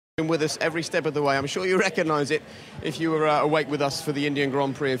with us every step of the way. I'm sure you recognise it if you were awake with us for the Indian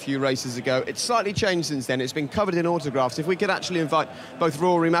Grand Prix a few races ago. It's slightly changed since then. It's been covered in autographs. If we could actually invite both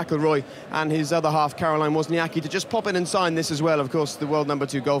Rory McIlroy and his other half, Caroline Wozniacki, to just pop in and sign this as well. Of course, the world number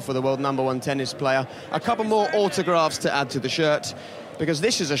 2 golfer, the world number 1 tennis player. A couple more autographs to add to the shirt, because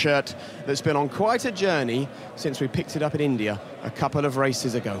this is a shirt that's been on quite a journey since we picked it up in India a couple of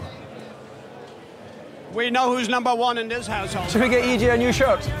races ago. We know who's number 1 in this household. Should we get EJ a new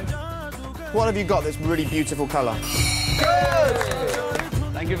shirt? What have you got that's really beautiful colour? Good!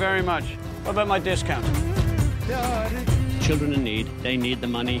 Thank you very much. What about my discount? Children in need, they need the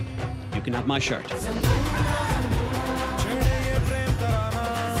money. You can have my shirt.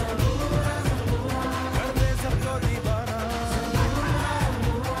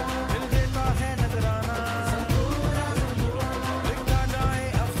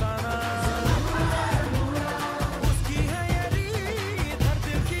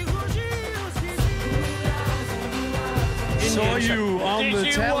 Saw you on the Did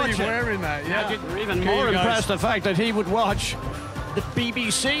you telly watch it? wearing that, yeah. We're even more impressed the fact that he would watch the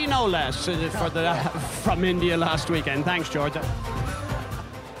BBC, no less, from India last weekend. Thanks, George.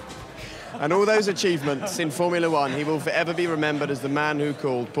 And all those achievements in Formula One, he will forever be remembered as the man who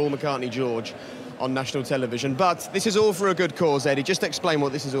called Paul McCartney George on national television. But this is all for a good cause, Eddie. Just explain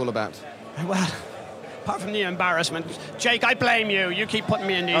what this is all about. Well, apart from the embarrassment, Jake, I blame you. You keep putting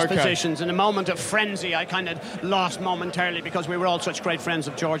me in these positions. In a moment of frenzy, I kind of lost momentarily because we were all such great friends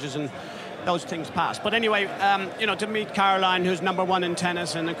of George's, and those things passed. But anyway, you know, to meet Caroline, who's number 1 in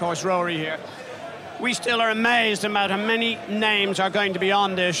tennis, and of course Rory here, we still are amazed about how many names are going to be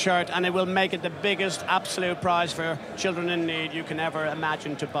on this shirt, and it will make it the biggest absolute prize for children in need you can ever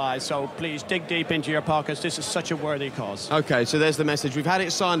imagine to buy. So please dig deep into your pockets. This is such a worthy cause. OK, so there's the message. We've had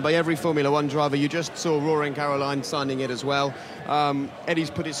it signed by every Formula One driver. You just saw Rory and Caroline signing it as well. Eddie's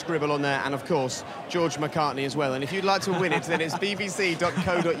put his scribble on there, and of course George McCartney as well. And if you'd like to win it, then it's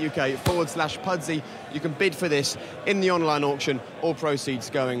bbc.co.uk/Pudsey. You can bid for this in the online auction, all proceeds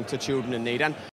going to children in need. And